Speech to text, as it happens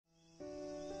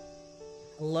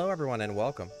Hello everyone and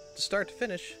welcome to start to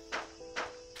finish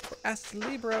for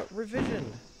ASTLIBRA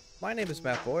revision. My name is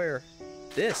Matt Bowyer.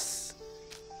 This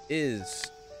is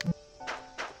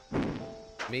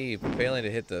me failing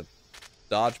to hit the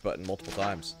dodge button multiple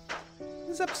times.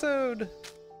 This is episode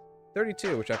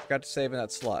 32, which I forgot to save in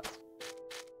that slot.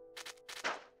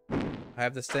 I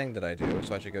have this thing that I do,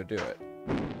 so I should go do it.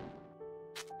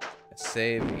 I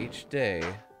save each day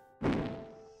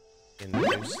in the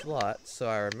new slot so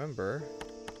I remember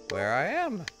where I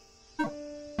am.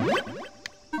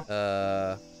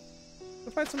 Go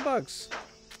fight some bugs.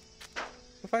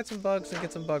 Go fight some bugs and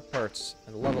get some bug parts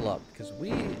and level up, because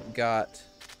we got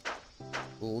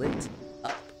lit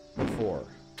up before.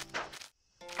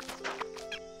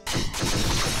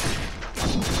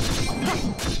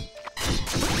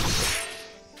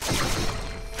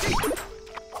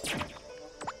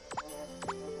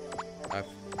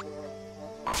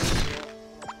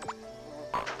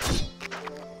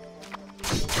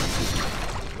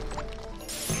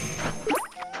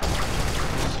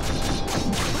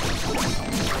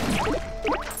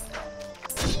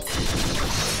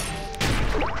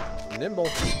 Nimble.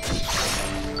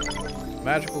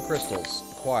 Magical crystals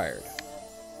acquired.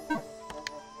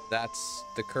 That's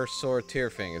the cursed sword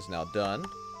Tearfing is now done.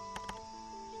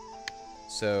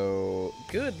 So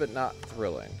good, but not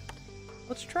thrilling.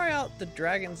 Let's try out the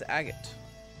dragon's agate.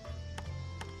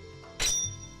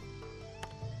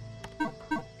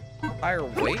 Higher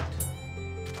weight.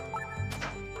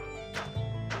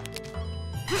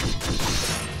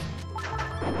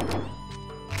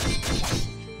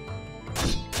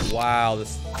 Wow,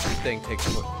 this thing takes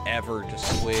forever to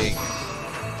swing.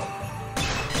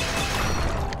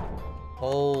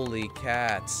 Holy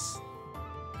cats.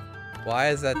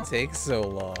 Why does that take so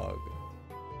long?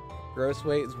 Gross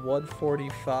weight is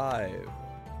 145.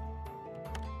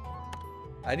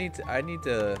 I need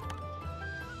to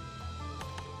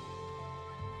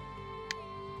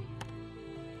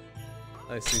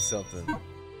I see something.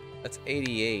 That's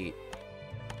 88.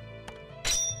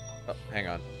 Oh, hang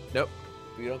on. Nope.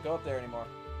 We don't go up there anymore.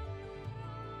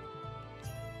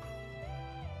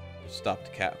 Stop the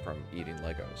cat from eating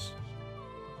Legos.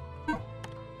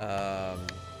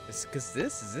 Is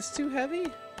this too heavy?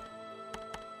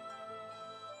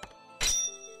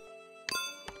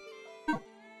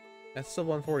 That's still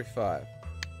 145.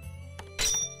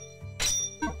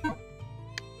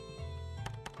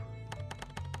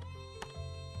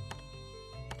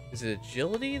 Is it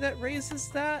agility that raises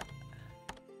that?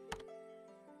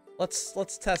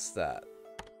 Let's test that.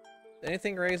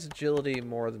 Anything raise agility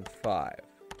more than 5?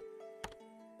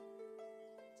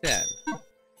 10.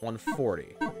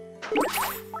 140.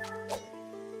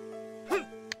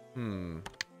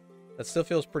 That still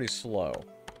feels pretty slow.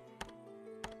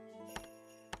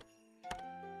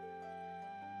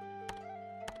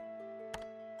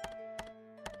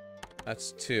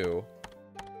 That's 2.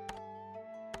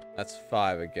 That's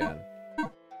 5 again.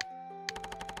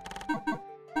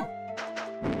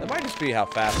 That might just be how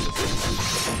fast this is.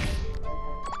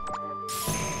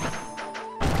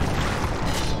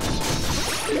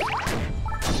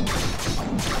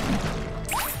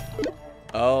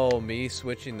 Oh, me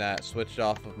switching that switched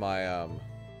off of my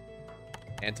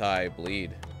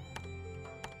anti-bleed.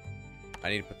 I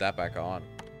need to put that back on.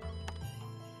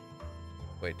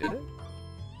 Wait, did it?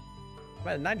 I'm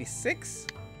at 96?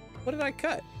 What did I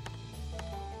cut?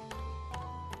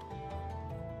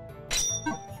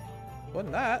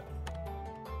 Wasn't that?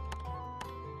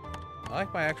 I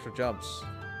like my extra jumps.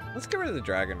 Let's get rid of the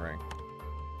dragon ring.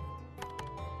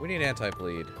 We need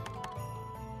anti-bleed.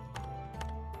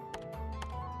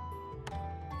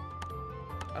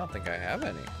 I don't think I have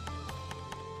any.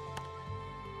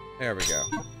 There we go.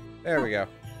 There we go.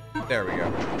 There we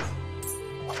go.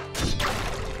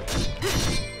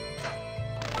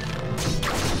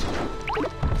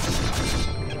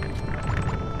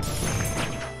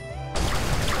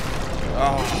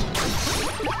 Oh.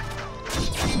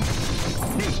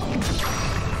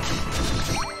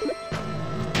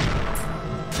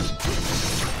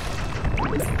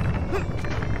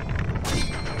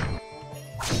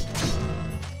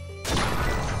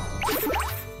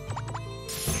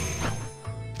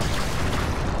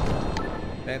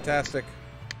 Fantastic.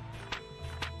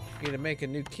 Need to make a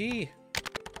new key.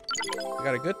 We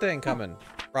got a good thing coming.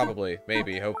 Probably,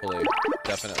 maybe, hopefully,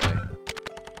 definitely.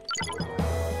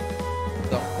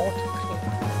 The hot cloak.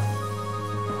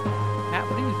 Pat,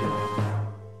 what are you doing?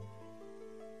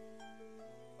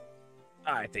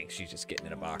 I think she's just getting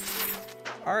in a box.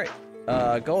 Alright.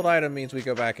 Gold item means we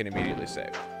go back and immediately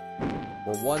save.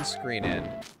 We're one screen in.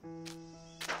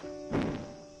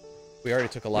 We already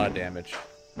took a lot of damage.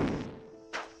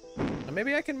 And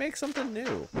maybe I can make something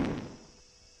new.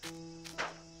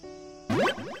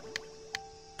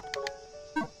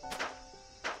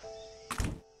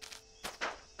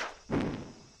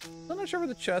 I'm not sure where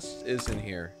the chest is in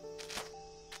here.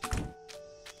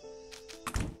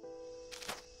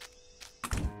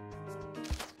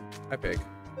 Hi, pig.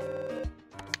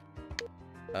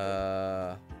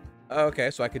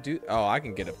 Okay, so I could do... Oh, I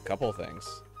can get a couple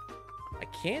things. I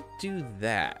can't do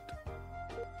that.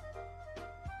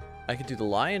 I could do the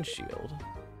lion shield.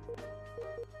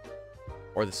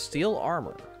 Or the steel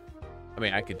armor. I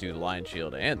mean, I could do the lion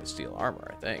shield and the steel armor,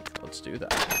 I think. Let's do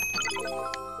that.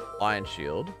 Lion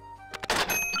shield.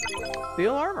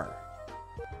 Steel armor.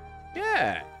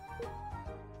 Yeah.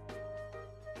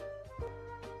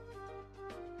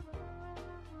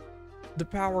 The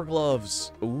power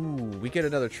gloves. Ooh, we get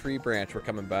another tree branch. We're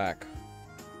coming back.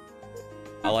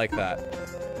 I like that.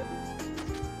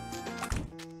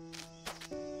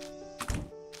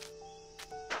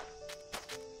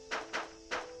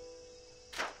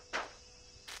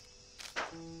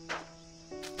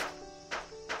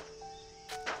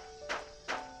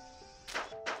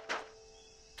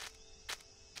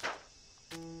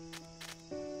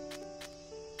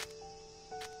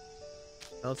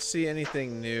 I don't see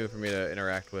anything new for me to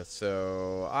interact with,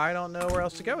 so I don't know where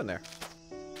else to go in there.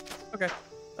 Okay,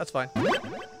 that's fine.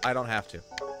 I don't have to.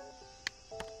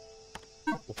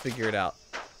 We'll figure it out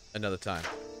another time.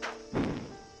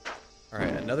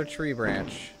 Alright, another tree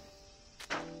branch.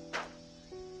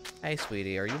 Hey,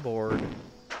 sweetie, are you bored?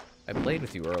 I played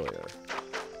with you earlier.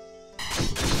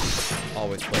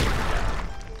 Always play with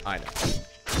you. I know.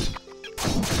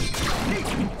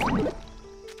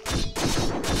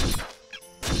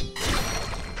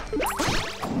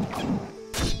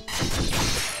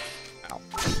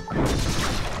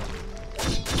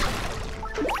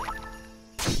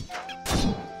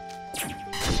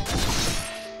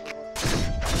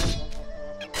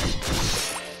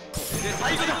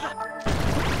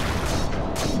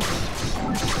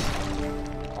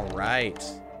 Alright.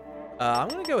 I'm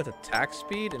gonna go with attack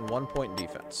speed and 1 point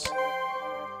defense.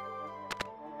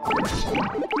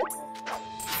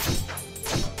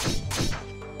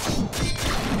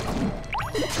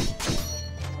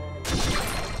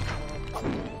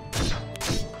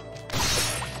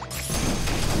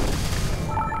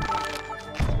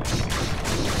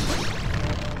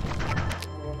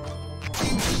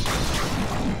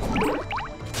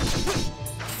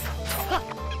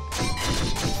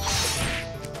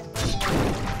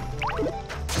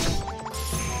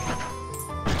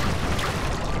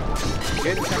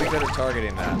 Getting kind of good at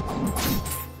targeting that.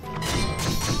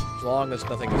 As long as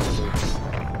nothing is moving.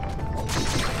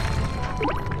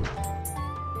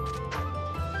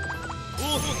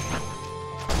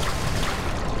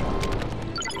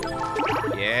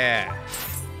 Yeah.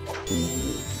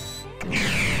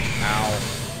 Ow.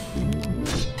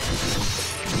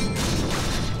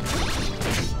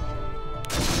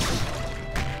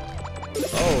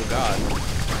 Oh, God.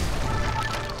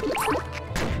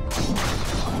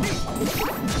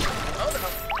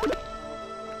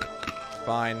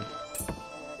 Fine.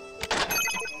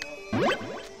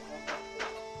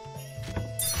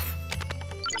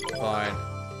 Fine.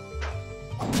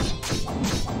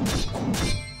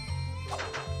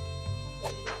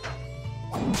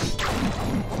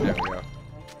 There we go.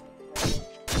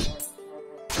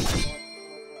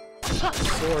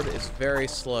 Sword is very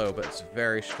slow, but it's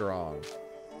very strong.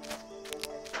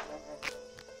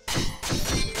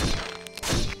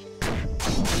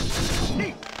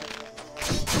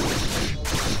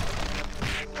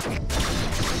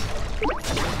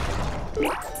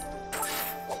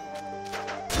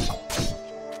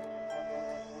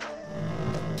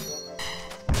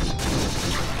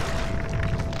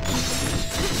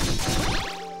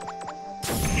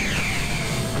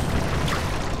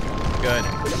 Good.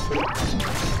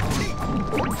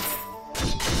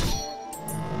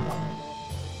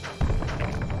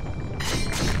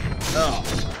 Oh.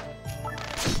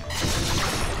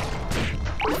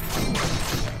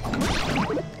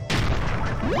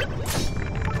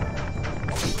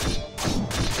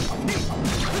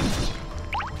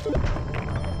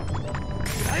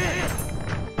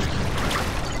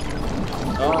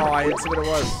 Oh, I didn't see what it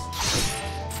was.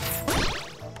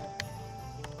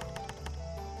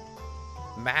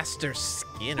 Master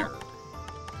Skinner.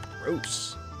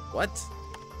 Gross. What?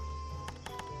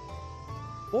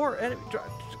 Or enemy.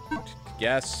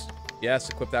 Yes. Yes,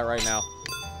 equip that right now.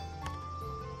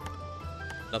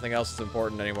 Nothing else is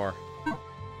important anymore.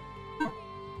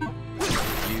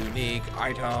 Unique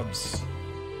items.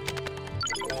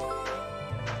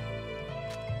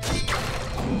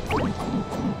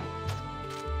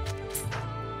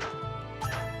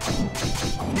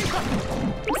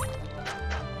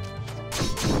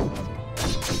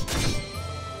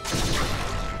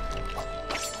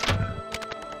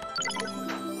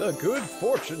 The good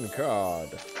fortune card.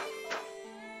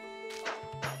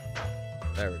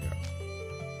 There we go.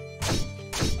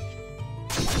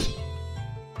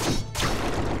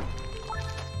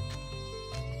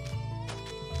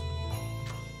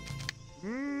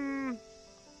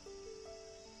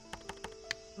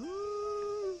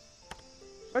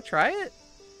 Should I try it?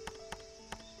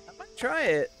 I might try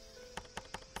it.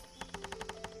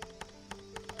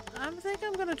 I think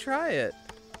I'm gonna try it.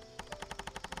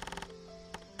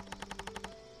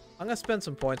 I'm gonna spend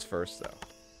some points first, though.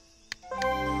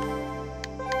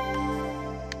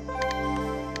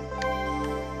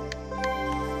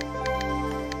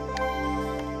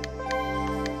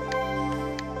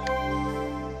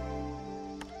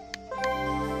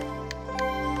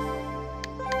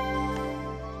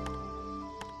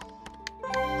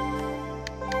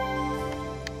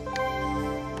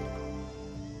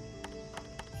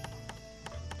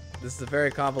 This is a very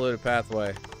convoluted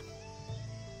pathway.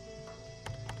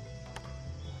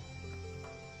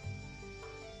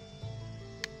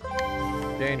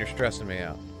 Jane, you're stressing me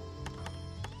out.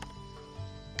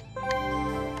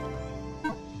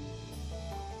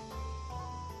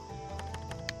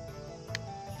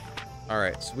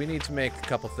 Alright, so we need to make a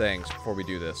couple things before we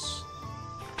do this.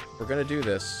 We're gonna do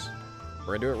this.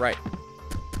 We're gonna do it right.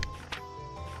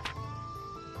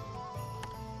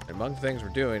 And among the things we're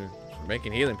doing, we're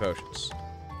making healing potions.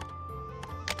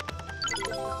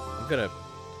 I'm gonna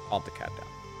calm the cat down.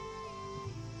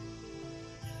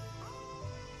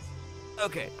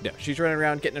 Okay. No, she's running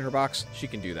around getting in her box. She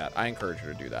can do that. I encourage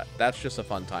her to do that. That's just a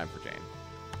fun time for Jane.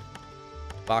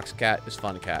 Box cat is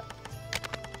fun cat.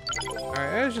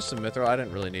 Alright, it was just some mithril. I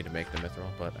didn't really need to make the mithril,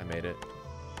 but I made it.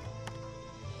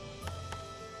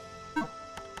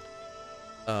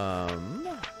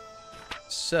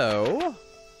 So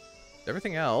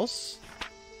everything else.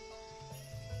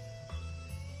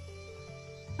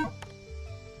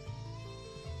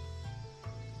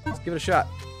 Let's give it a shot.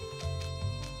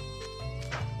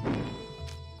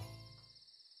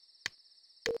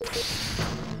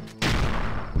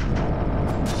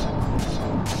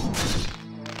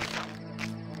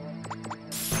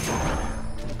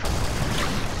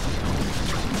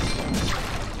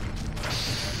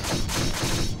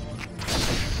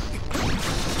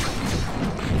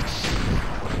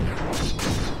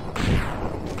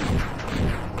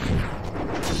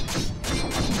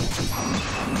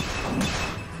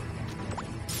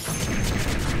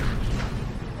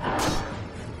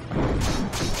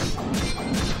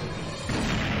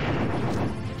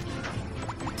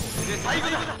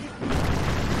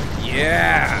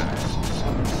 Yeah!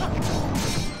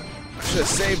 I should have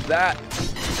saved that.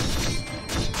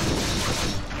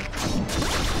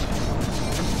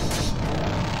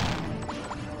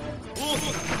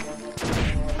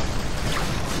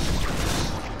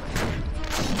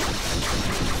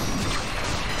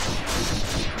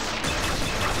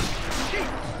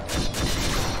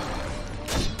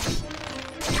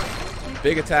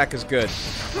 Big attack is good.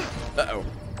 Uh-oh.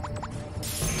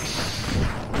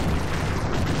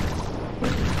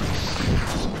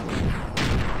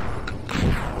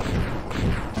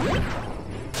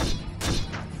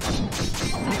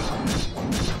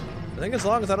 I think as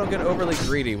long as I don't get overly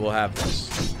greedy, we'll have this.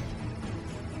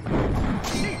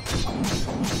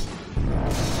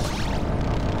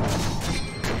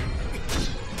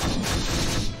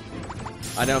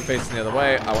 I know I'm facing the other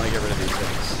way. I want to get rid of these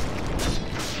things.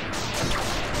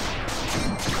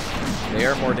 They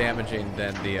are more damaging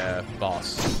than the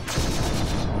boss.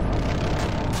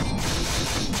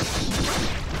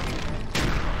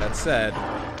 That said,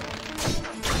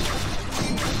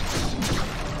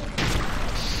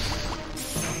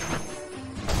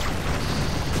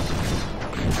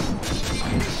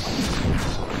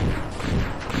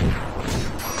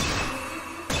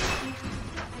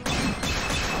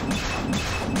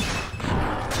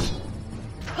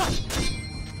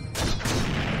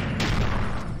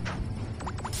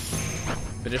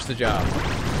 finish the job.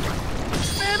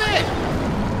 Damn it!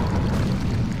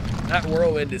 That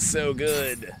whirlwind is so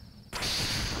good.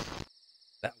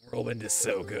 That whirlwind is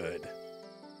so good.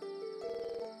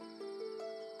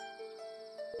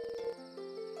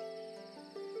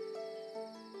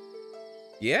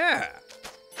 Yeah.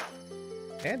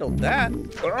 Handled that.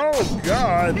 Oh,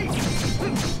 God.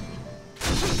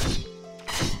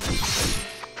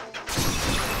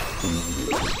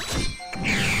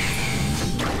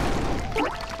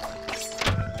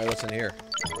 Oh, what's in here?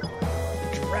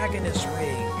 Dragoness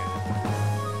Ring.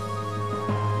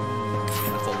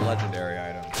 That's a legendary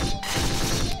item.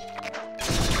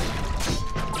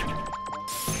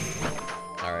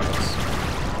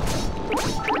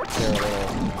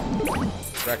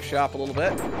 Wreck shop a little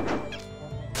bit.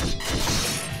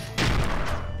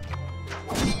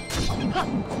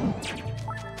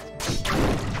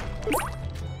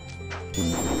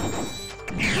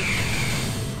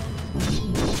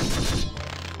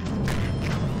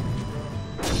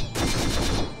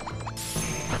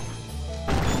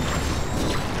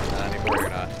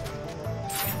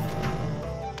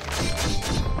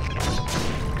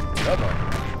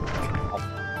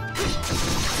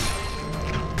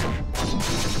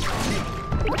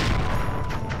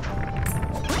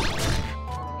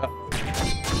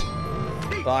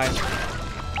 Fine.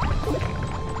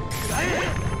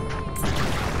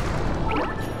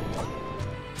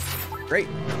 Great.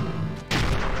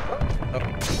 Oh.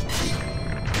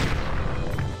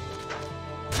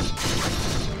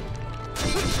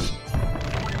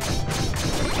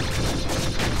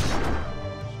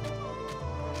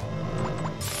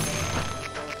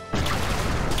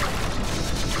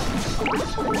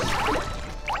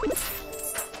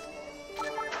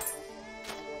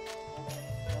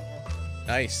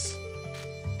 Nice.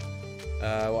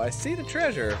 Well, I see the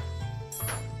treasure.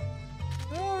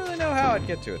 I don't really know how I'd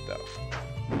get to it, though.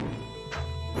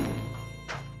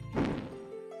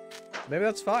 Maybe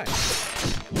that's fine.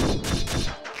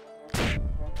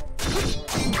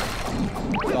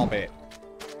 Stop it.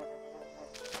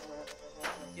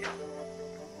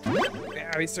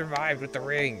 Yeah, we survived with the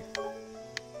ring.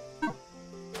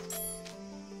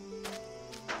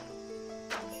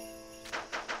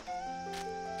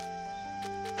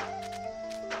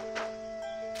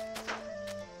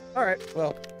 Alright,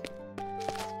 well.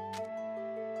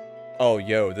 Oh,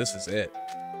 yo, this is it.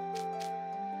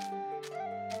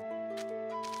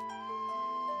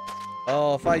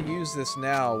 Oh, if I use this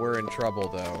now, we're in trouble,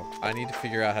 though. I need to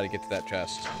figure out how to get to that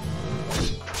chest.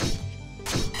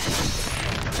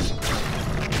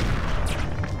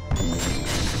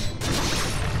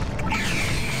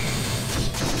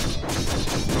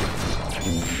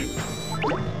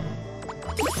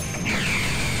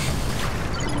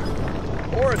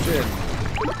 Origin!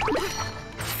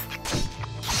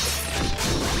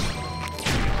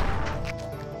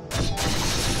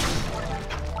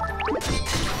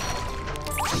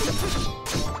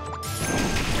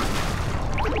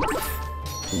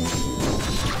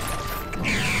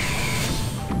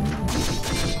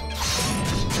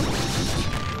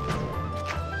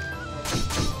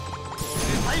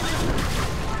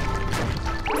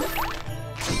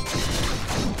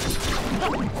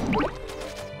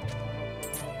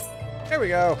 There we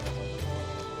go.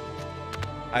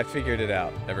 I figured it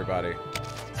out, everybody.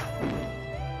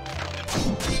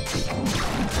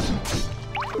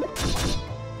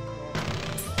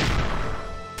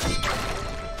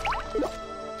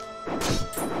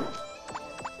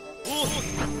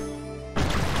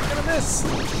 Gonna miss.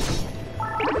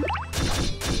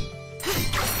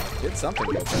 Did something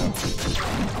good though.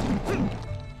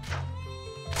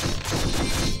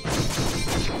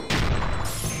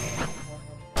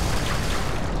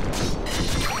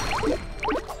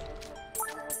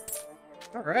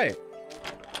 All right.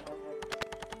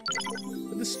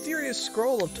 The mysterious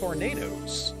scroll of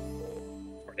tornadoes.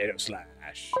 Tornado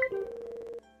slash.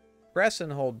 Press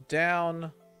and hold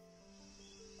down.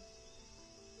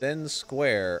 Then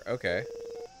square. Okay.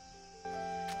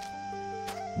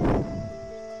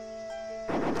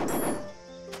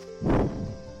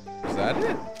 Is that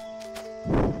it?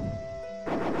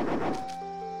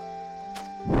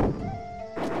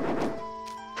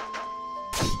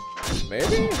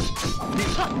 Maybe?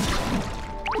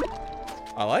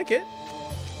 I like it.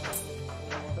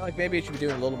 I feel like maybe it should be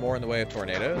doing a little more in the way of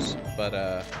tornadoes, but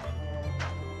oh.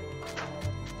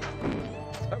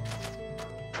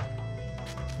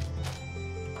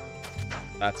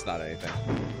 That's not anything.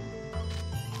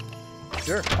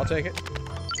 Sure, I'll take it.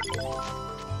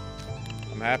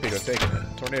 I'm happy to take it.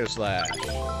 Tornado slash.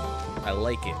 I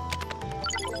like it.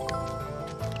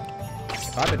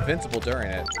 If I'm invincible during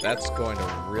it, that's going to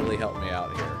really help me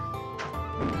out here.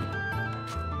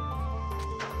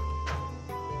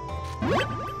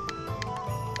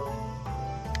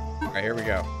 Alright, here we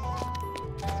go.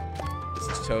 This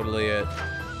is totally it.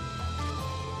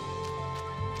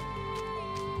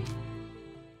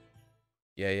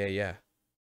 Yeah.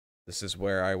 This is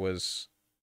where I was...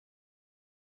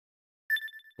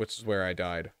 Which is where I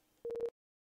died.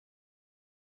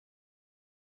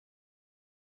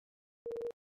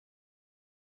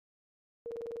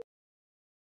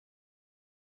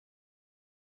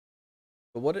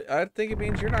 But what I think it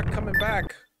means you're not coming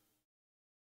back.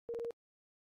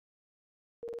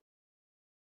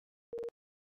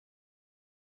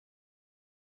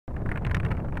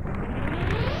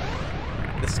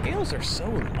 The scales are so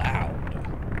loud.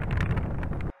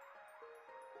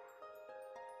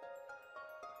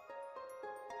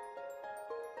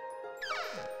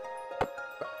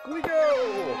 Back we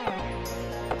go!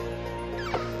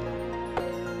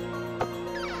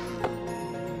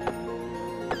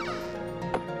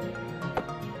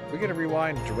 We're gonna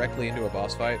rewind directly into a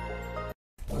boss fight.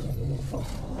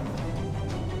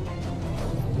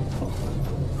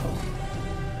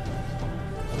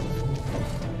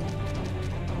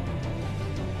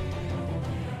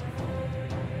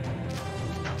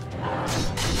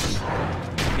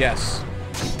 Yes.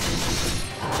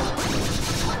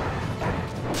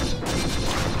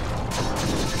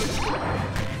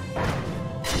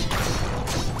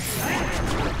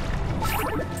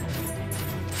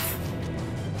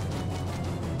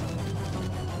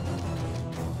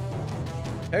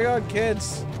 Hang on,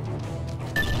 kids.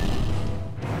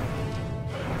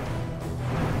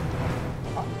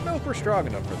 I don't know if we're strong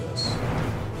enough for this.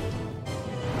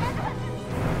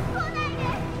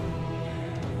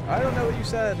 I don't know what you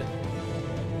said.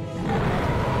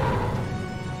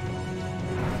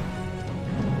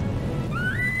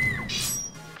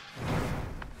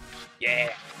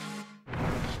 Yeah.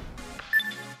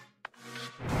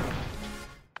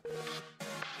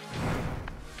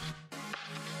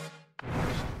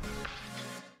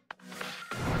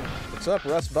 What's up,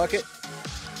 Rust Bucket?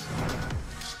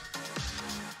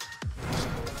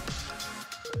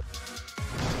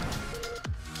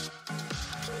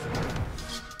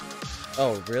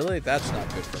 Oh, really? That's not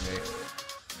good for me.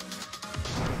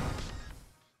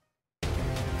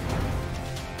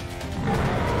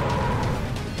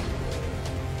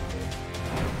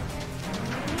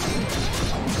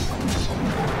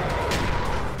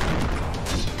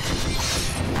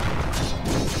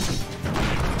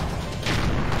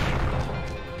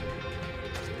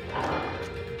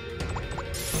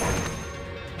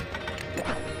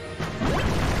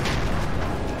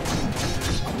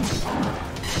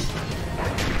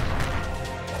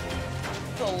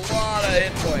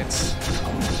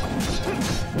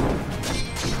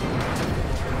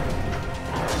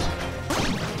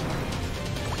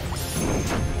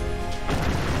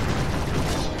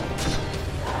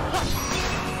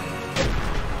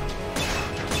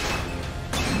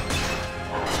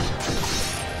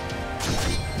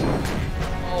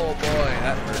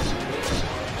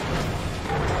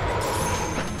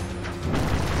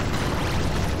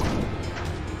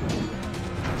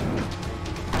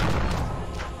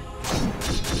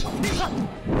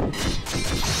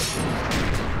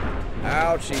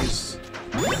 Ouchies.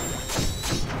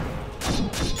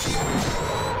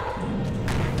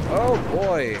 Oh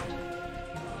boy.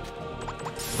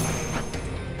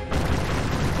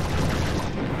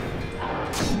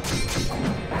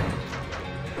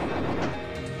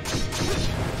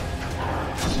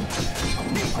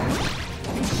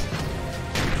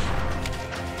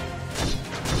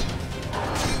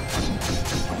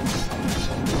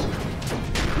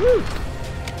 Woo!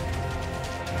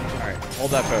 Alright,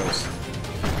 hold that pose.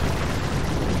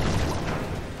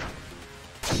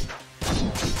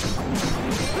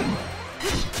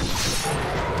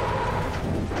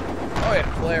 Oh yeah,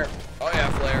 flare. Oh yeah,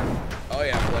 flare. Oh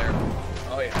yeah, flare.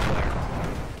 Oh yeah, flare.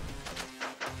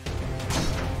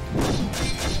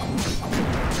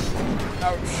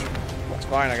 Ouch. It's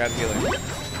fine, I got healing.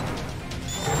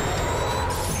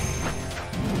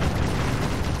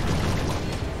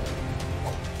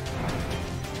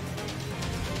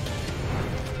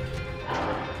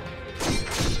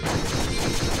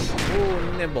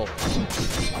 Ooh, nimble.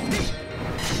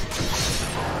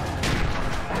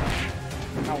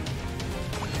 Ow.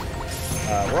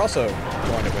 We're also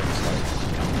going to win this fight.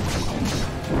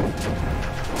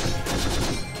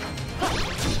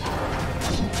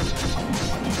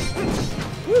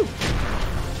 Woo!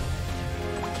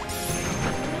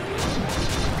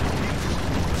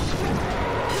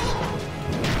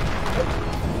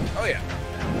 Oh yeah.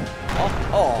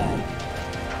 Oh.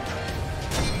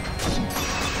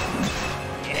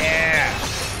 Yeah.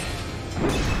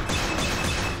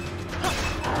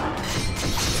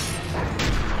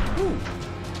 Woo.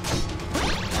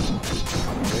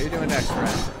 What are you doing next,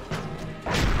 friend?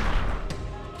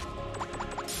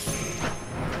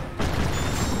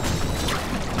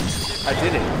 I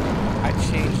did it. I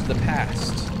changed the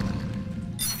past.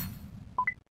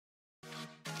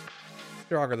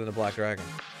 Stronger than the Black Dragon.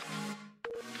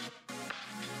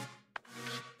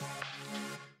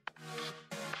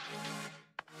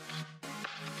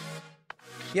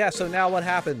 Yeah, so now what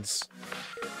happens?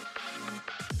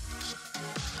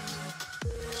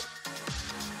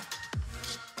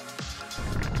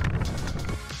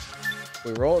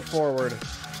 We roll it forward.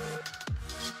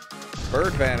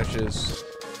 Bird vanishes.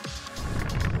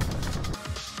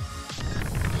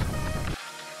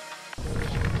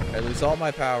 I lose all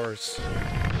my powers.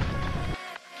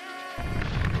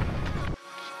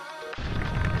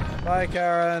 Bye,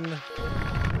 Karen.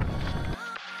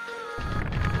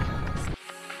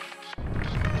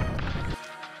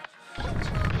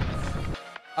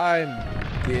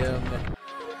 I'm Dim.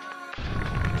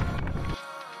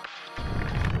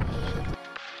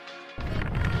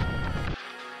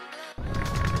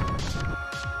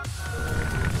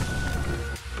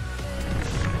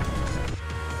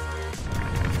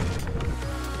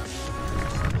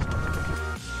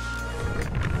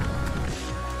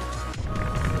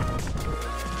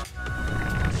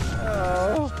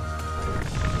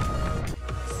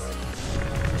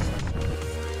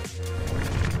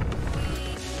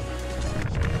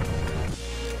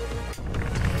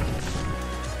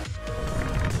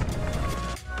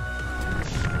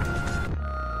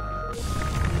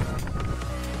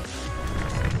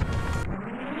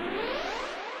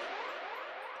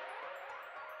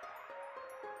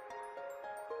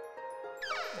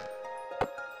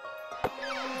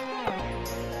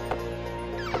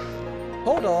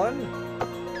 Hold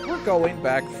on. We're going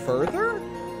back further?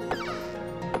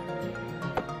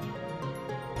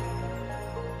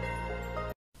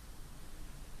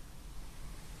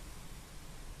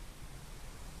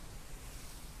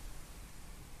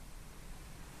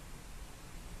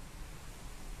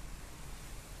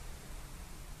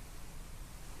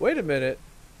 Wait a minute.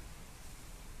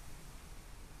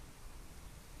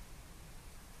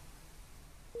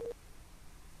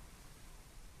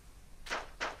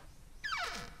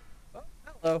 Oh,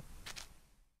 hello.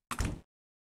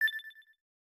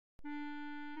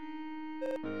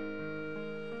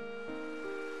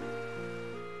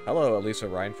 Hello, Elisa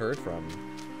Reinford from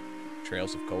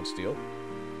Trails of Cold Steel.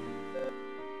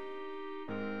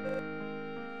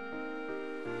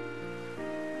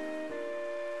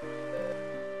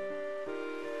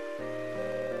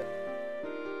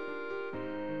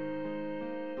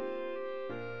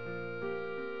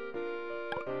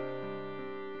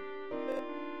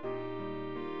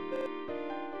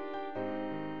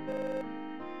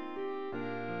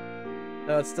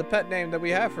 No, it's the pet name that we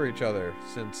have for each other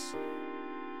since,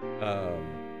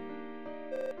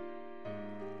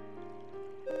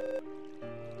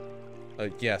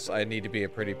 yes, I need to be a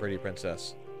pretty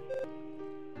princess.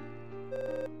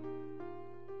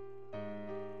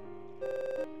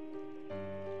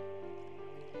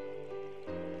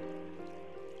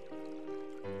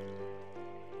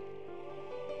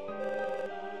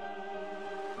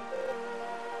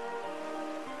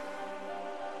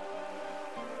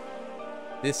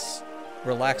 This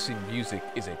relaxing music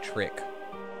is a trick.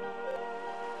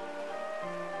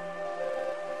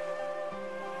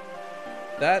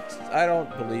 That, I don't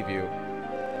believe you.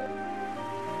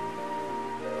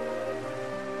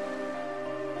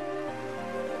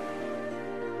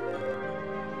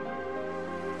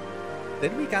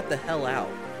 Then we got the hell out.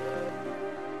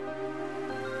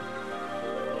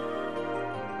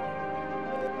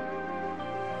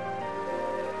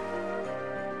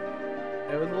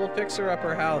 It was a little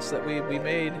fixer-upper house that we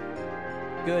made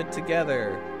good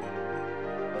together.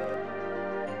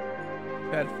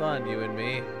 We've had fun, you and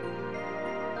me.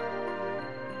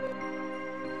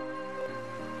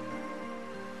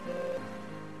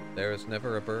 There was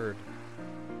never a bird.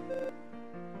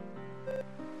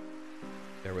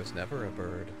 There was never a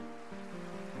bird.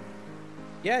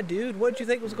 Yeah, dude, what did you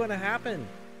think was going to happen?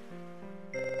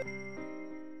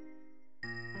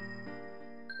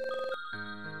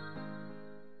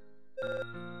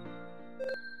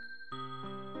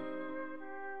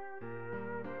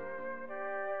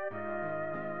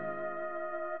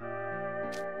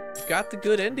 Got the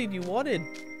good ending you wanted.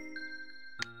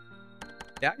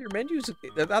 Now your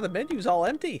now the menu's all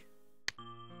empty.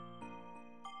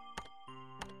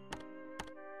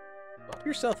 Bump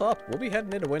yourself up. We'll be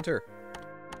heading into winter.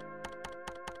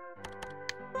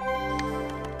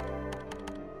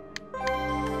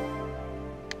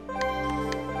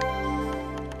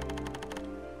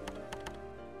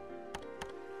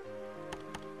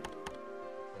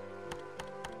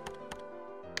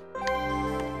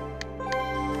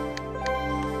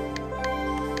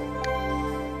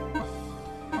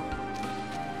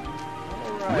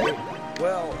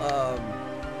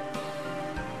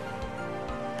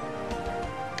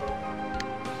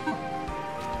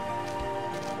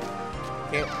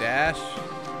 Can't dash.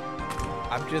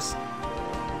 I'm just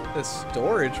the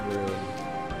storage room.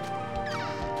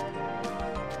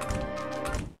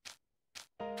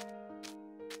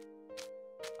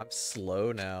 I'm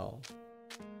slow now.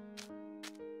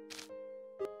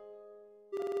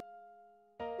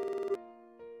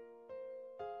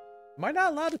 Am I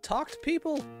not allowed to talk to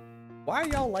people? Why are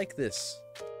y'all like this?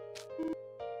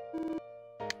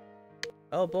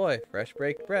 Oh boy, fresh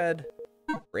baked bread.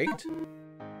 Baked?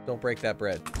 Don't break that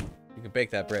bread. You can bake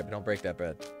that bread, but don't break that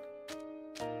bread.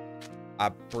 I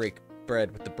break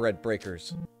bread with the bread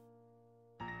breakers.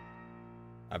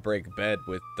 I break bed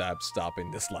with stopping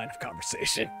this line of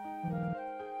conversation.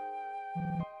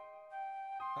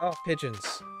 Oh,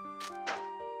 pigeons.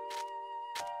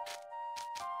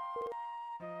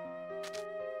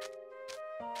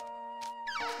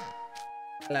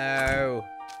 Hello.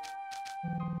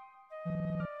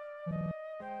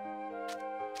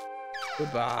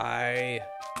 Goodbye.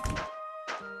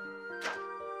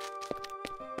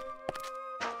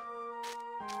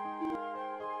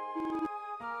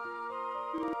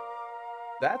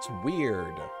 That's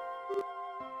weird.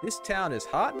 This town is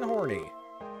hot and horny.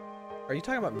 Are you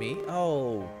talking about me?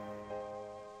 Oh.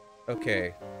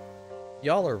 Okay.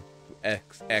 Y'all are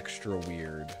extra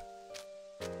weird.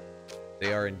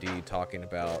 They are indeed talking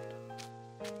about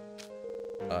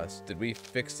us. Did we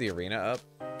fix the arena up?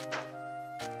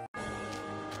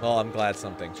 Well, I'm glad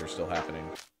some things are still happening.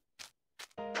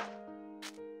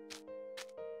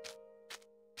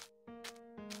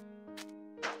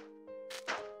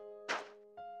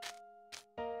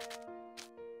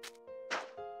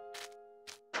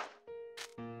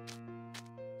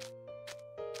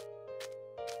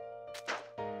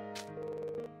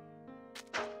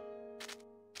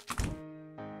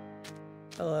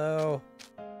 Hello.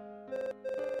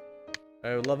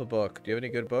 I would love a book. Do you have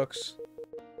any good books?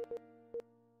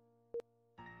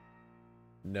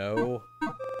 No.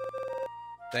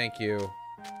 Thank you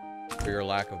for your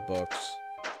lack of books.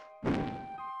 All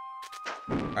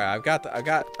right, I got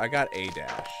A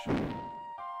dash.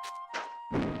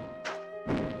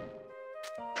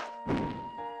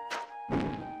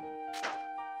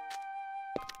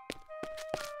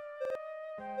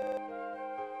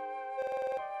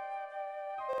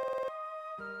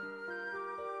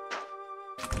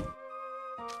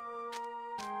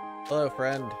 Hello,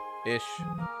 friend-ish.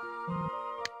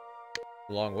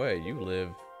 Long way. You live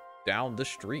down the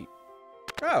street.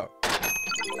 Oh.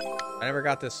 I never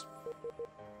got this.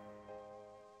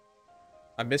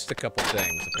 I missed a couple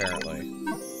things, apparently.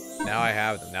 Now I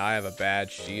have them. Now I have a bad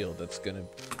shield that's gonna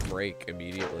break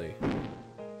immediately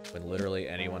when literally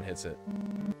anyone hits it.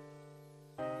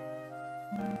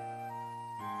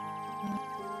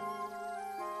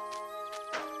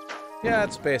 Yeah,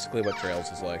 that's basically what Trails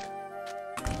is like.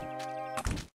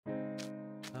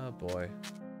 Oh boy.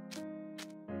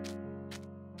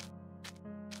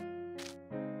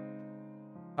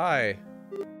 Hi.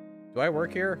 Do I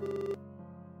work here?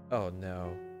 Oh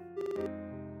no.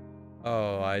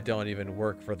 Oh, I don't even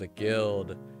work for the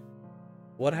guild.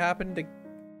 What happened to...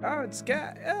 Oh, it's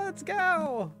Gal. Oh, it's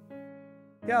Gal.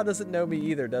 Gal doesn't know me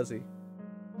either, does he?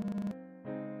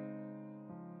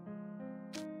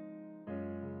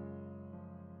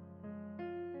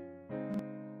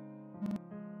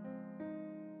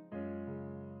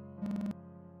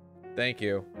 Thank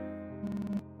you.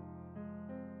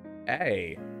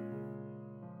 Hey.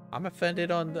 I'm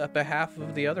offended on the behalf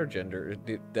of the other gender,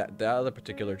 the other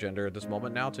particular gender at this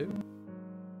moment now too.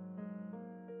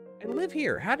 I live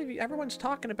here. How do you? Everyone's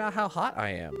talking about how hot I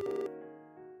am.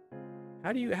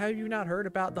 Have you not heard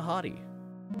about the hottie?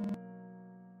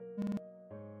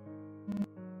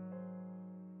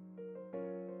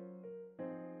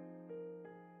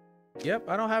 Yep,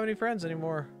 I don't have any friends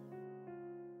anymore.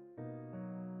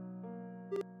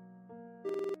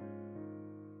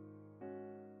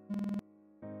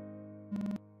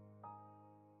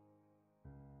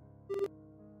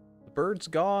 The bird's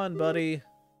gone, buddy.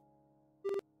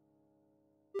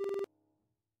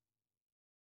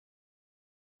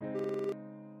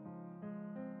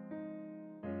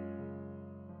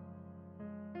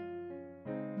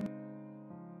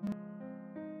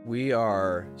 We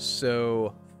are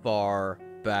so far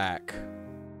back.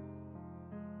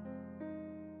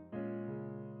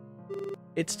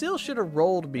 It still should have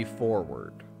rolled me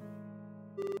forward.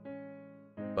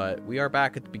 But we are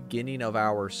back at the beginning of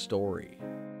our story.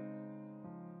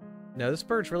 No, this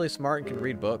bird's really smart and can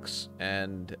read books,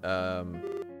 and I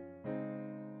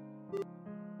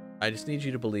just need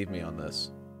you to believe me on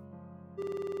this.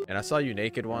 And I saw you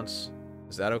naked once.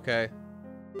 Is that okay?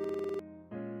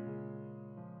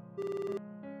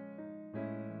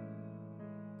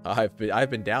 I've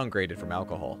been downgraded from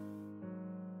alcohol.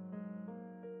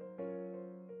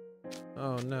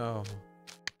 Oh no.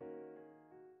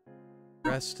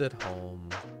 Rest at home.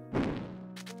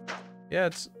 Yeah,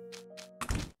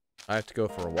 I have to go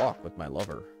for a walk with my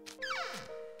lover.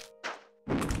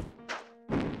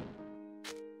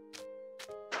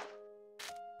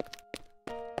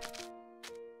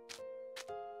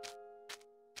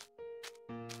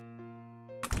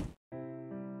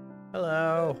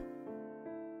 Hello.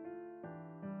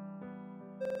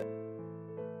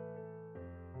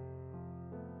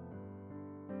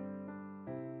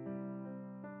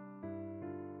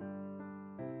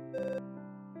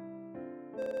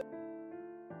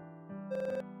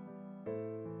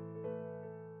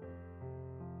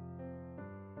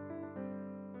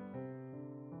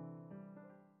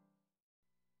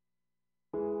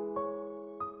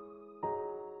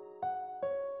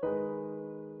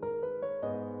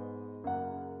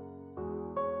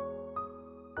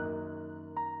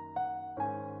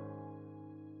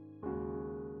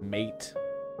 mate.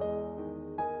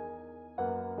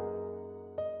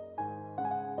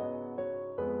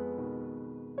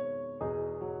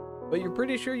 But you're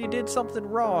pretty sure you did something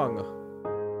wrong.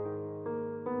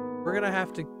 We're gonna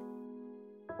have to...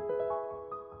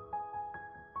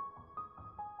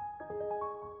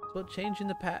 Well, changing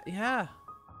the path... Yeah.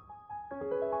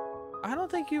 I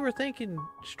don't think you were thinking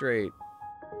straight.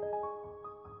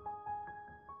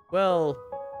 Well...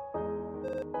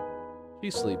 She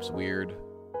sleeps weird.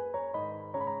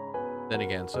 Then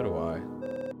again, so do I.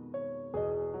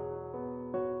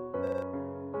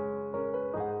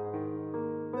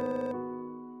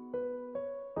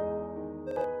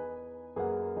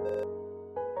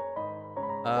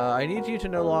 I need you to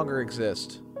no longer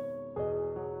exist.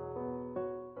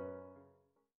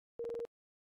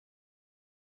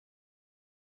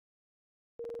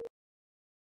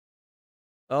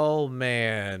 Oh,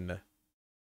 man.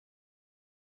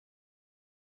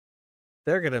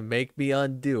 They're gonna make me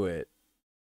undo it.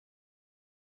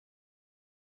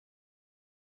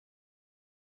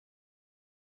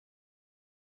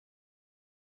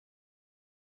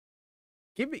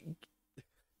 Give me...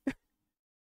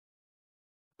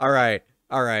 Alright,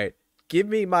 alright. Give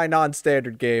me my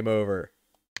non-standard game over.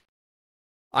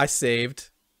 I saved.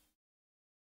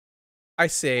 I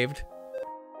saved.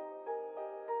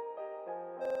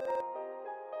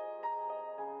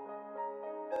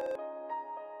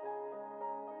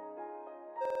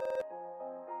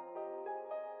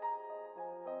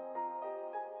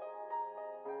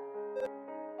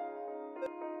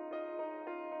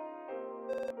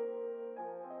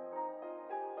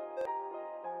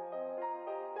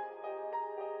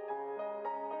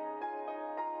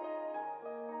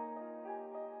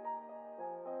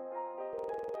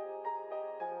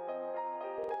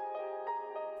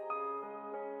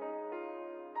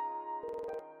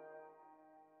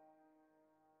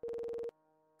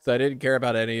 So I didn't care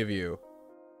about any of you.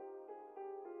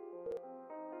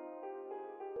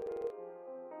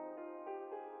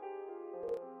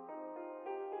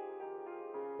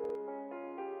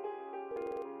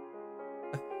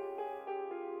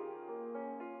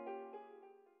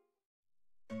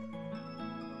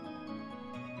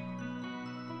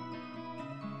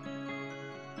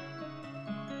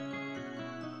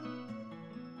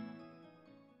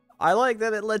 I like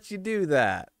that it lets you do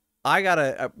that. I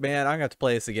gotta, man, I'm gonna have to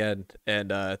play this again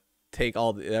and take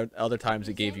all the other times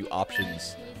it gave you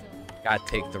options. Gotta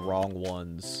take the wrong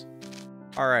ones.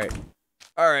 All right,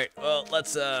 well,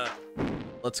 let's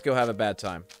go have a bad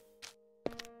time.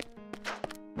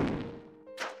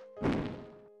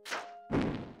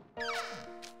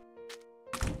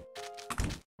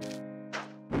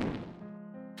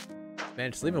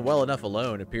 Man, just leaving well enough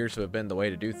alone appears to have been the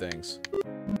way to do things.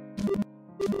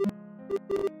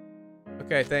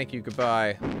 Okay, thank you,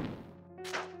 goodbye.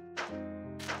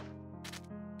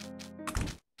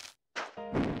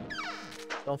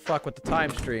 Don't fuck with the time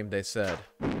stream, they said.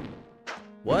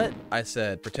 What? I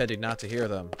said, pretending not to hear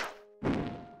them.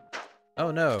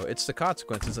 Oh no, it's the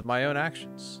consequences of my own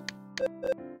actions.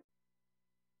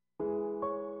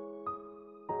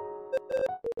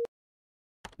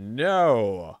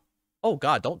 No! Oh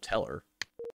god, don't tell her.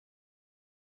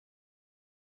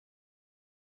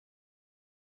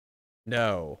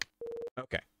 No.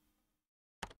 Okay.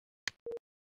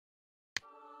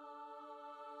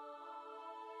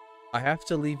 I have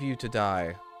to leave you to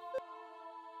die.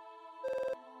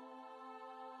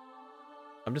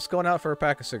 I'm just going out for a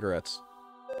pack of cigarettes.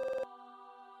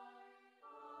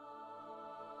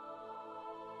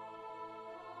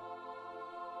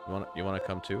 You wanna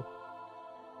come too?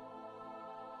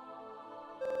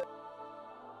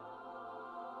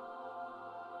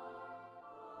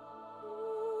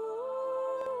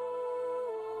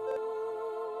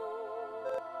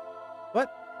 What?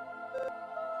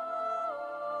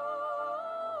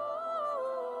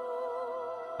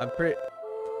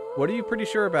 What are you pretty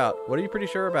sure about? What are you pretty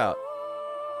sure about?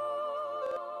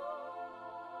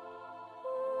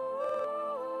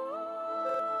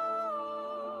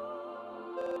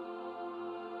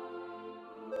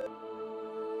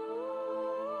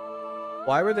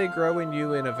 Why were they growing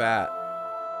you in a vat?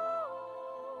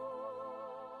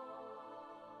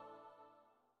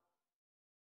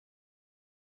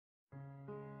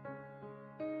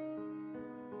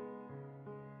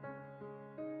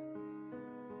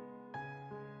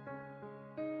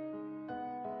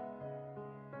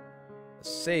 A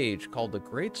sage called the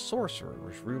Great Sorcerer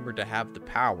was rumored to have the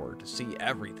power to see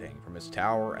everything from his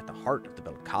tower at the heart of the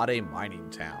Belkade mining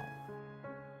town.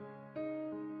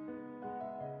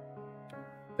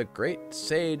 The Great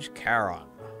Sage Charon.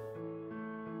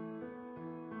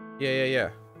 Yeah.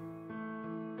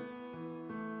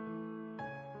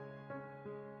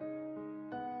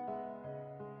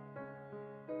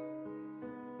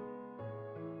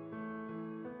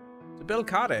 To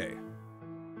Belcade.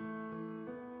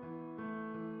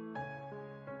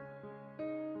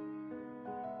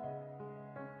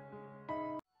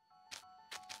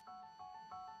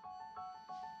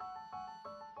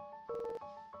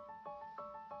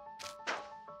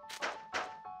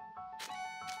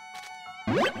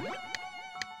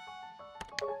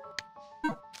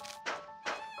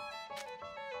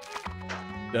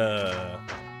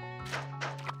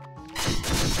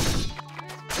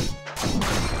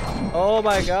 Oh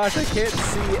my gosh, I can't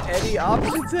see any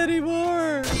options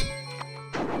anymore.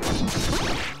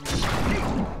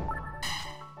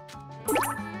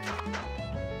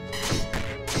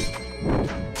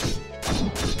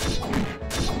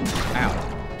 Ow.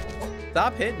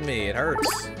 Stop hitting me, it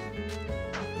hurts.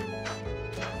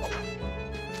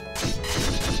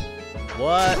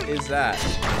 What is that?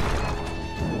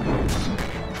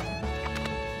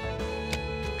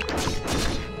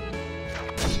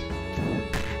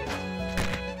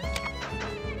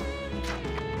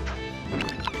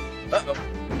 Uh-oh.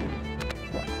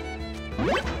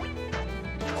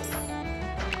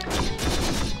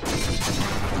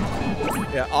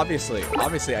 Yeah, obviously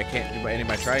I can't do any of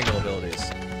my triangle abilities.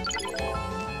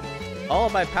 All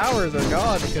of my powers are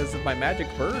gone because of my magic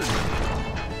bird.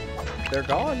 They're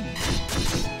gone.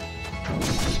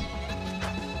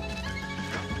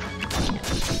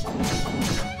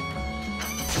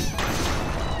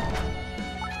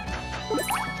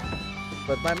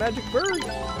 But my magic bird.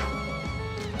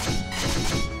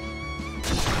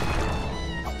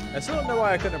 I still don't know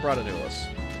why I couldn't have brought a Nulos.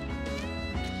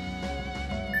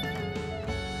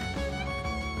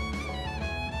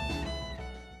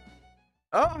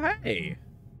 Oh, hey!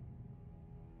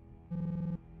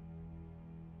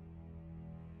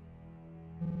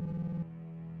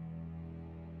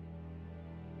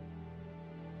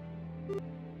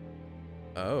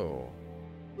 Oh.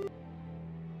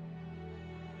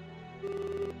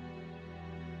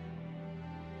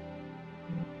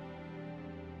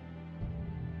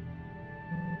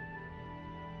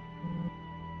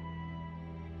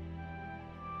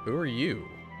 Who are you?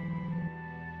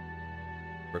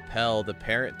 Repel the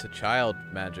parent to child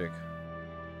magic.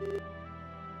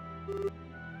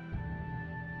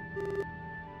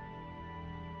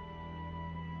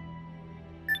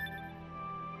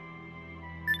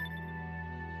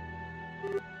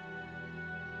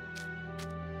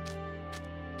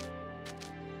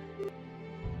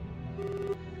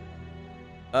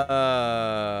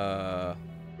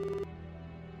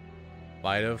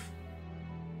 Might have.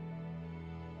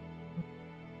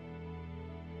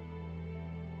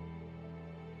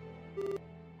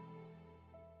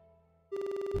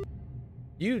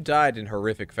 You died in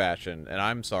horrific fashion, and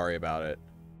I'm sorry about it.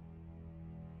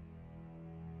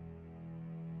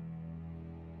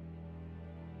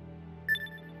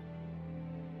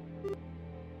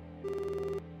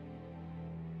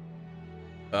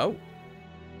 Oh.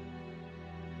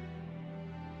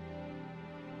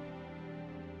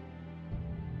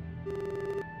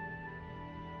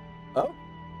 Oh.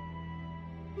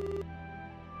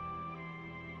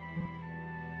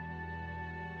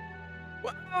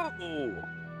 Whoa.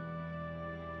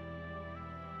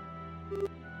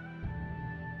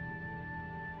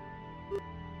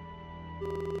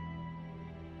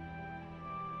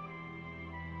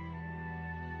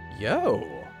 Yo.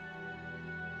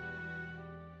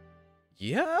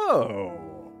 Yo.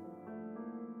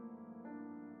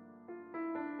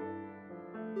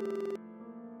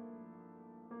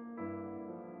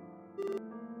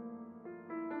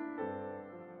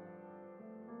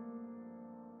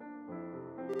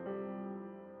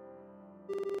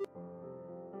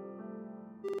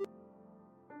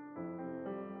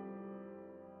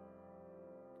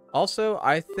 Also,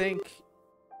 I think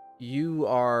you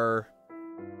are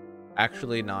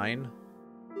actually 9.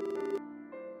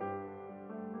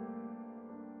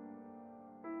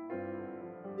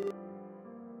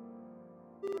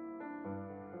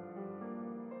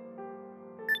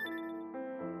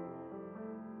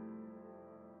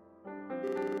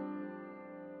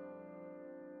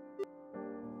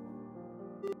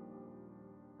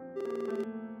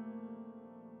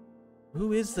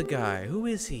 Who is the guy? Who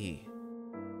is he?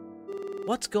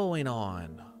 What's going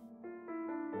on?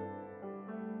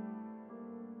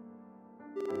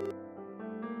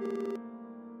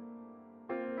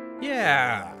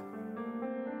 Yeah.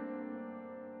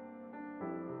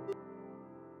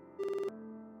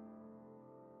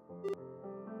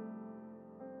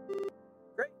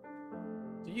 Great.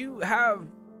 Do you have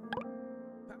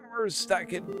powers that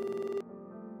can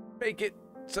make it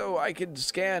so I can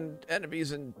scan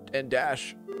enemies and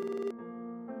dash?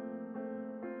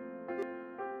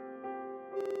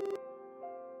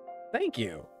 Thank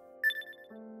you.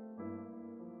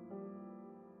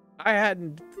 I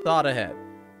hadn't thought ahead.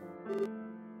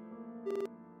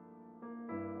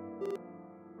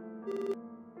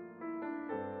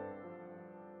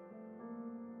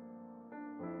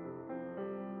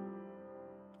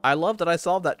 I love that I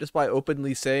solved that just by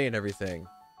openly saying everything.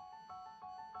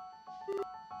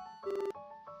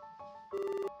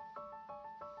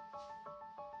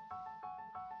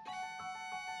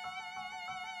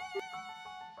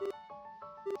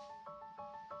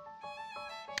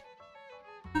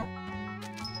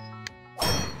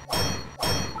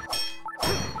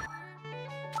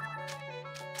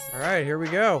 Alright, here we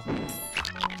go.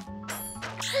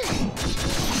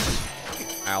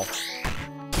 Ow.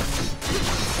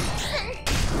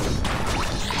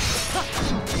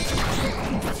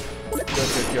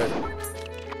 Good.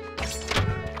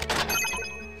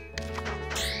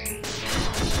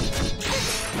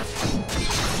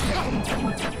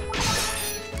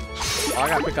 Oh, I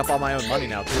gotta pick up all my own money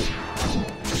now, too.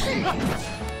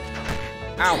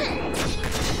 Ow.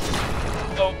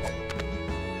 Oh.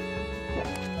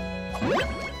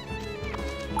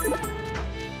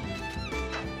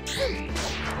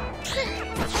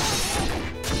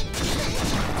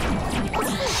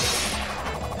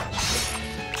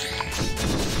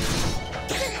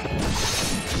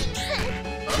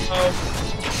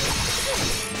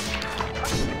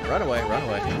 Run away, run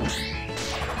away.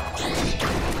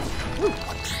 Woo.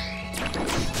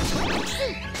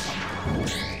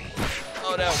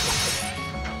 Oh no.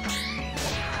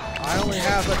 I only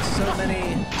have but so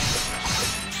many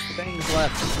things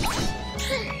left.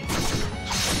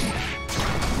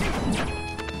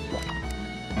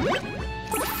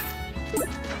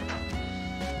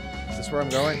 Is this where I'm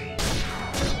going?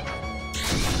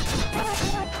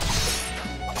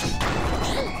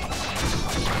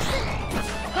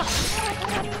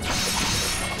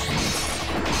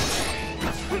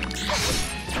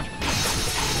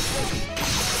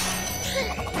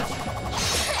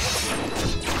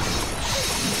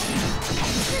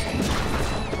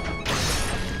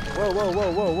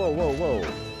 Whoa.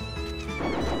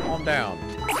 Calm down.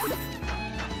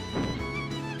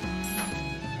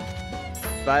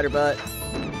 Spider butt.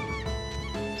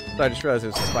 So I just realized it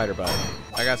was a spider butt.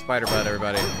 I got spider butt,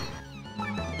 everybody.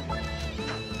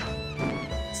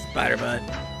 Spider butt.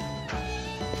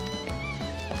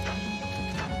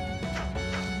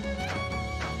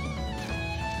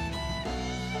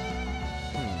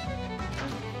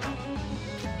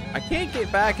 I can't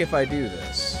get back if I do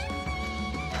this.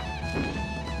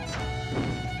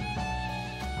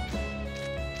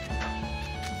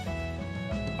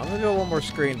 I'm gonna go one more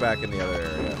screen back in the other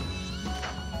area.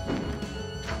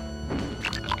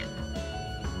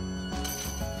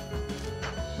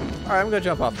 Alright, I'm gonna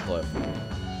jump off the cliff.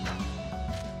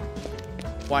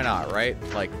 Why not, right?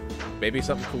 Like, maybe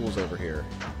something cool's over here.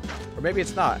 Or maybe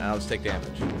it's not, and I'll just take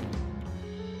damage.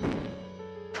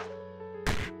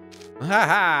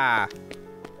 Haha!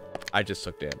 I just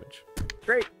took damage.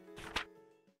 Great!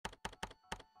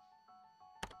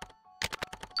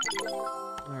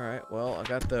 Alright, well, I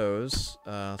got those.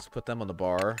 Let's put them on the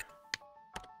bar.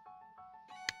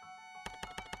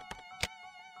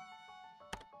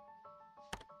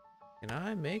 Can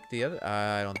I make the other?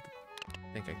 I don't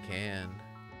think I can.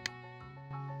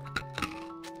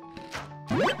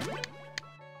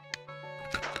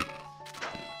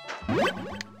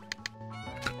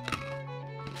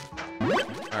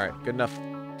 Alright, good enough.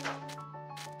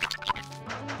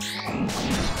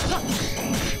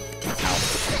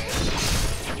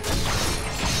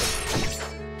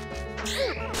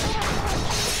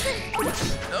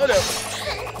 Oh no!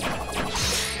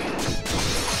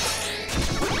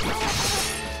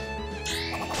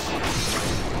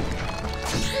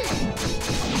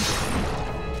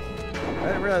 I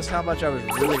didn't realize how much I was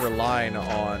really relying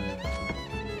on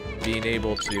being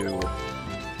able to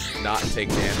not take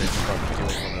damage from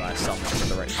doing one that I summoned at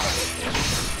the right time.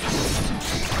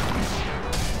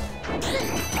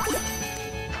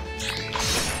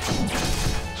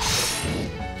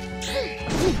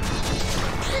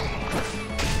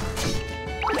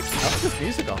 I like this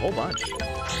music a whole bunch.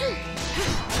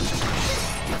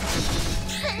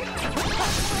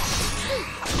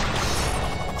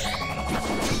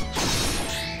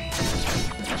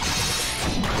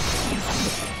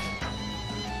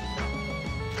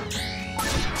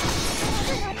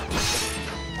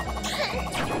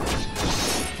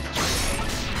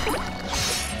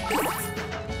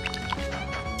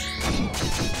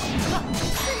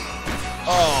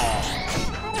 Oh.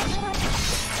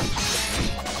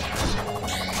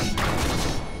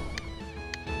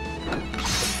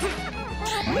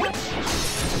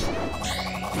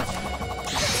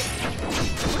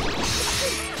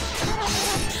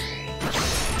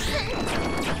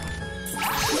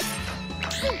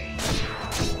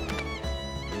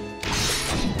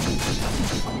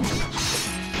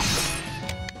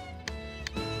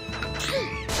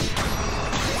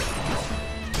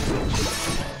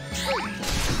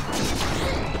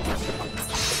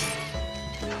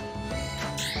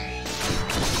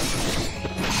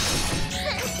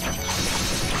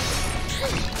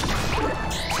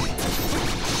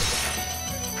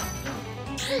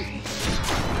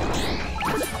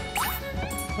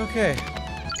 Okay.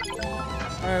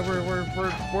 Alright,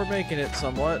 we're making it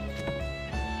somewhat.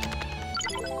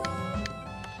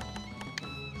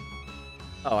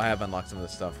 Oh, I have unlocked some of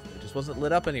this stuff. It just wasn't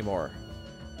lit up anymore.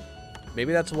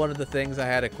 Maybe that's one of the things I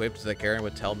had equipped so that Karen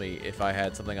would tell me if I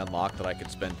had something unlocked that I could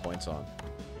spend points on.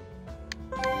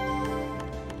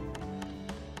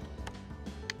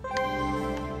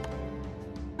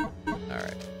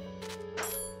 Alright.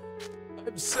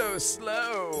 I'm so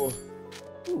slow.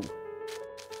 Ooh.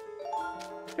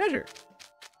 Treasure.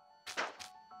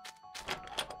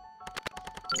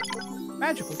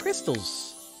 Magical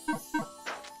crystals.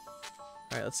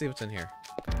 Alright, let's see what's in here.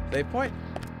 Save point?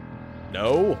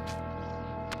 No.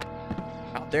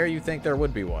 How dare you think there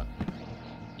would be one?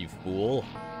 You fool.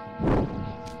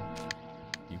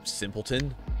 You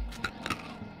simpleton.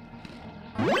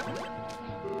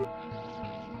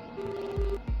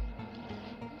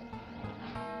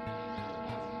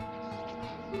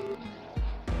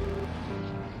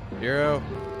 Zero.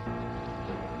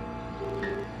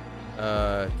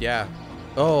 Yeah.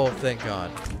 Oh, thank God.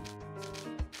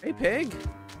 Hey, pig.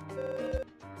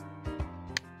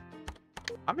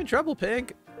 I'm in trouble,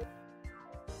 pig.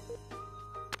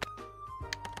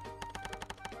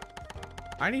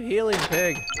 I need healing,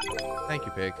 pig. Thank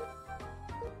you, pig.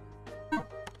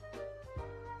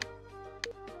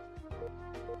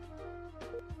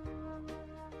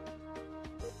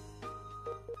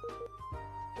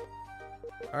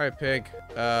 Alright, pig.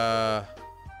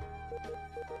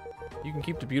 You can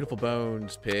keep the beautiful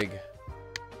bones, pig.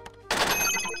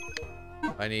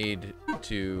 I need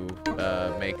to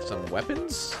make some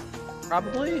weapons,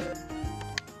 probably.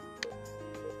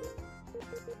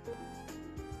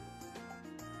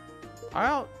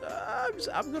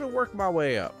 I'm gonna work my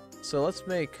way up. So let's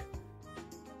make.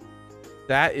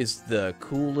 That is the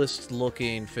coolest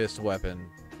looking fist weapon.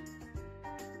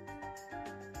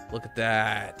 Look at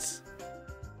that.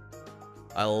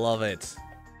 I love it.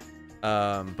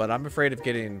 But I'm afraid of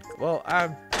getting. Well,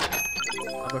 I'm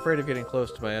afraid of getting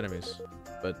close to my enemies.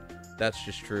 But that's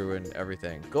just true in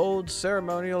everything. Gold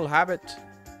ceremonial habit.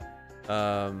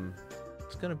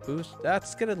 It's gonna boost.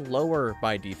 That's gonna lower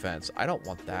my defense. I don't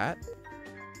want that.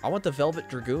 I want the Velvet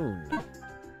Dragoon.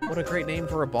 What a great name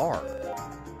for a bar.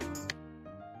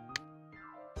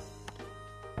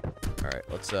 Alright,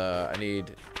 let's, I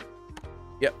need...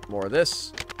 Yep, more of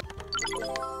this.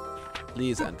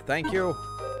 Please and thank you.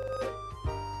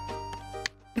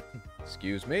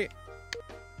 Excuse me.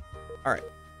 Alright.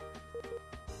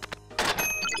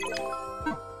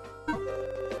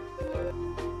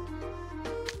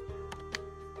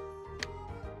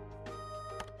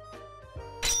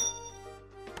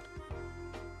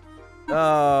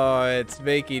 Oh, it's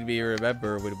making me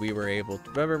remember when we were able to...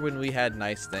 Remember when we had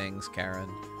nice things, Karen?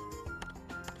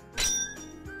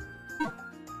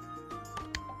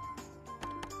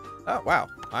 Oh, wow.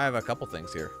 I have a couple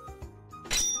things here.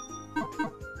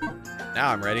 Now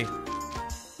I'm ready. Do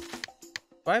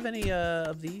I have any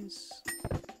of these?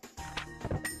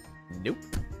 Nope.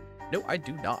 No, I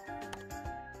do not.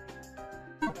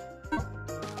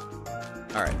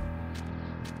 Alright.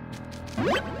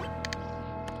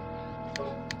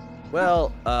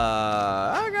 Well,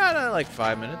 I got like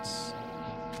 5 minutes.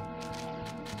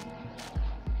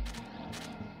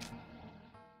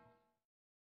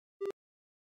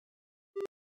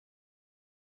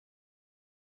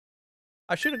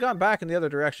 I should have gone back in the other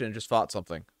direction and just fought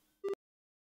something.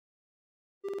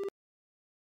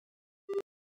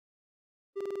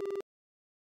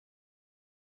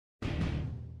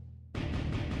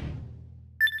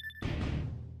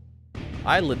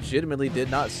 I legitimately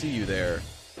did not see you there,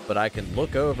 but I can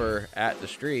look over at the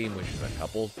stream, which is a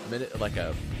couple minutes, like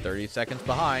a 30 seconds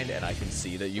behind, and I can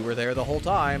see that you were there the whole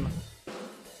time.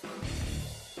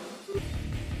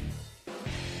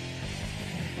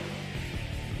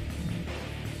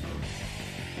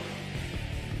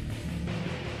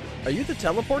 Are you the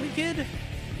teleporting kid?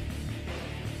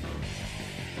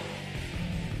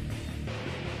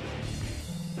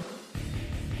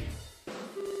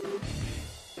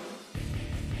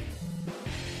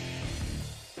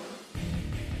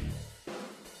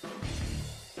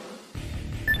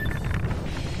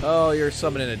 Oh, you're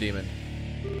summoning a demon.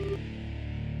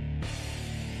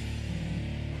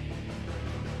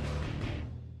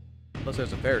 Unless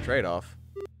there's a fair trade-off.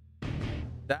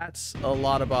 That's a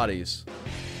lot of bodies.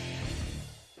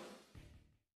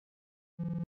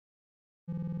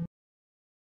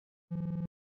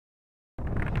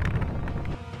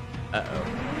 Uh-oh.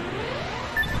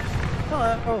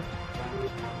 Hello.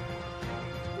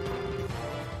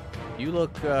 You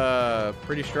look,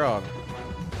 pretty strong.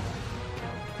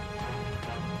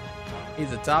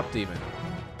 He's a top demon.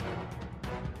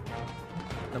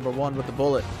 #1 with the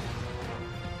bullet.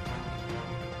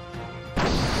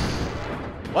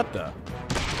 What the?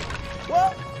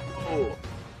 Whoa! Oh.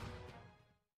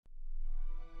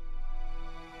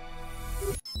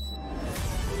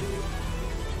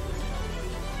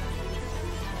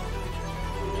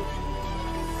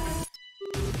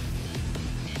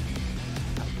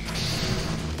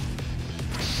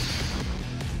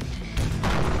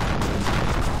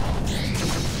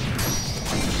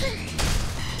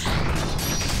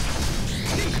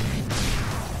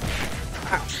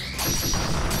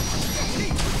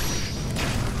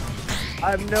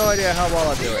 I have no idea how well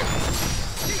I'm doing.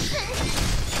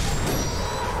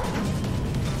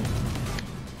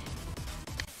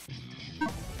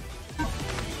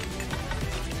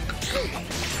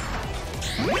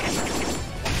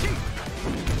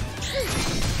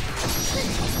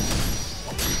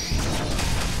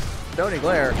 Stony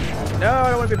glare. No, I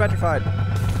don't want to be petrified.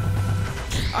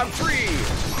 I'm free.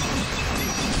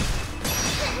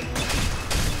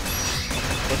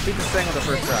 Let's beat this thing on the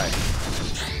first try.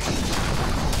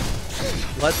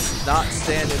 Let's not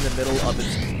stand in the middle of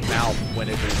its mouth when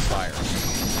it is fire.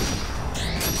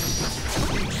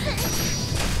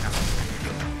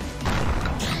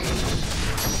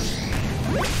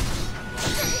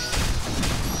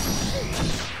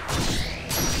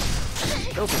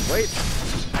 Filthy, wait.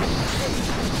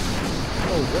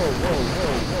 Whoa, whoa, whoa,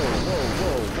 whoa, whoa, whoa,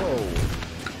 whoa, whoa.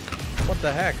 What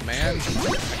the heck, man? I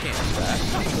can't do that.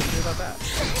 What's to do about that?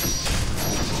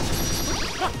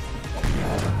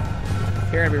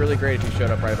 Karen, it'd be really great if you showed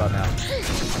up right about now.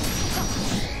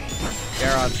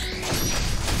 Karen.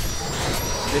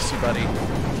 Miss you, buddy.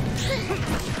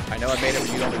 I know I made it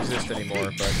when you don't exist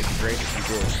anymore, but it'd be great if you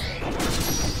did.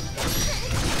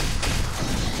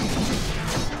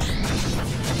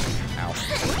 Ow.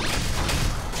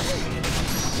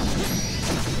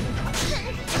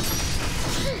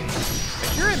 I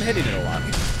sure am hitting it a lot.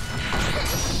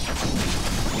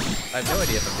 I have no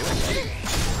idea if I'm doing it.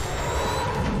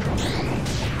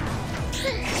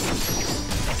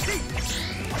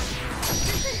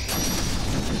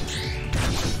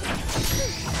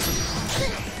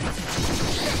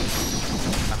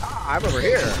 I'm over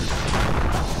here.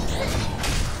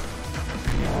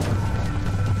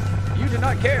 You do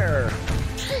not care.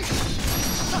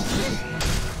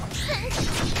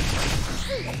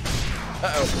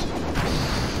 Uh-oh.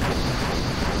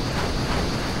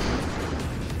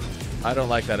 I don't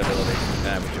like that ability.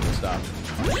 Nah, we should stop.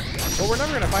 Well, we're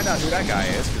never going to find out who that guy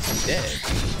is because he's dead.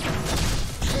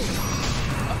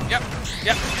 Yep,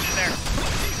 get in there.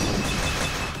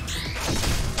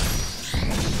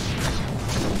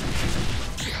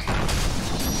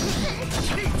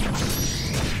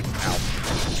 Ow.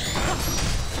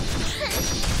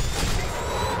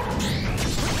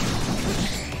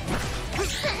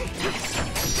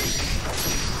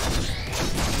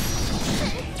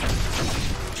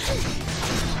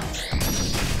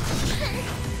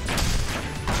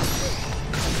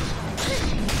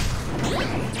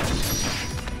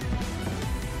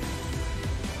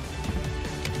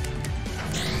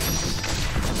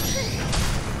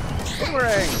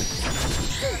 Boomerang!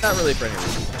 Not really for any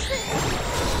reason.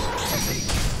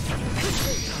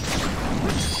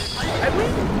 I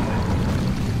win!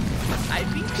 I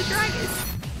beat the dragon!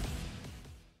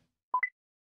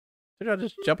 They're not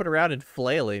just jumping around and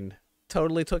flailing.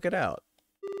 Totally took it out.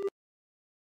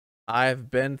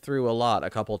 I've been through a lot a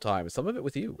couple times. Some of it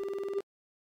with you.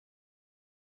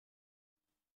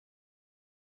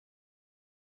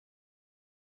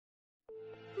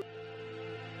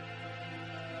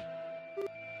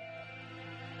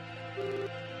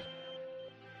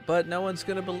 But no one's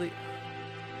gonna believe.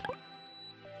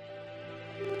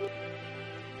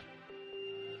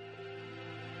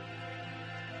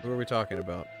 Who are we talking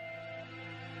about?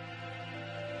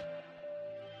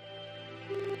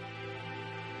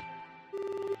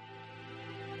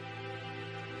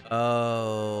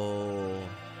 Oh.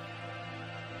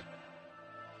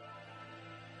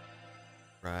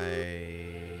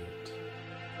 Right.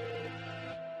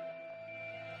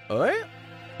 Oi?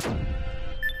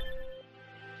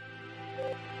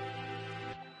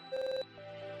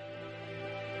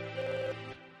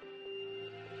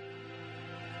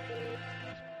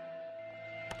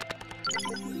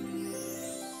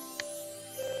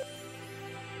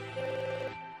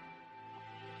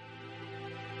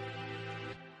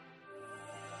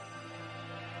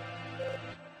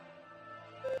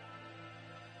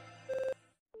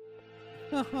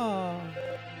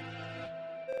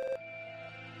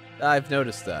 I've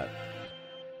noticed that.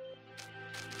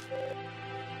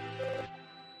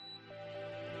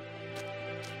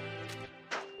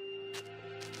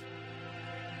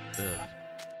 Ugh.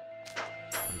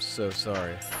 so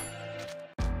sorry.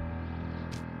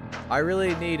 I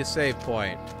really need a save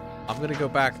point. I'm gonna go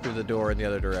back through the door in the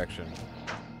other direction.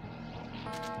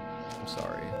 I'm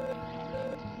sorry.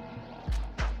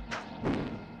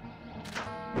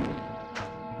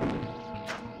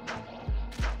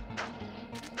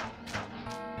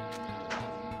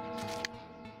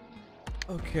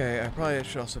 Okay, I probably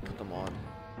should also put them on.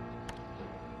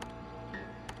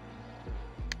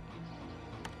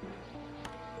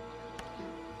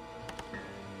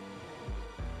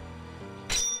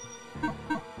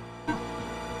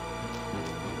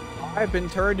 I've been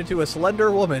turned into a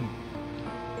slender woman.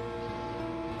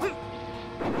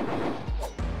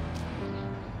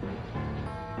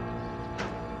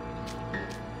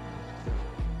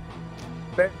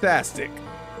 Fantastic.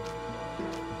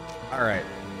 All right.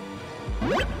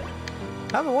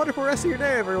 Have a wonderful rest of your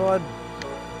day, everyone.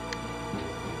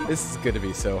 This is going to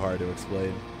be so hard to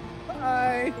explain.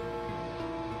 Bye.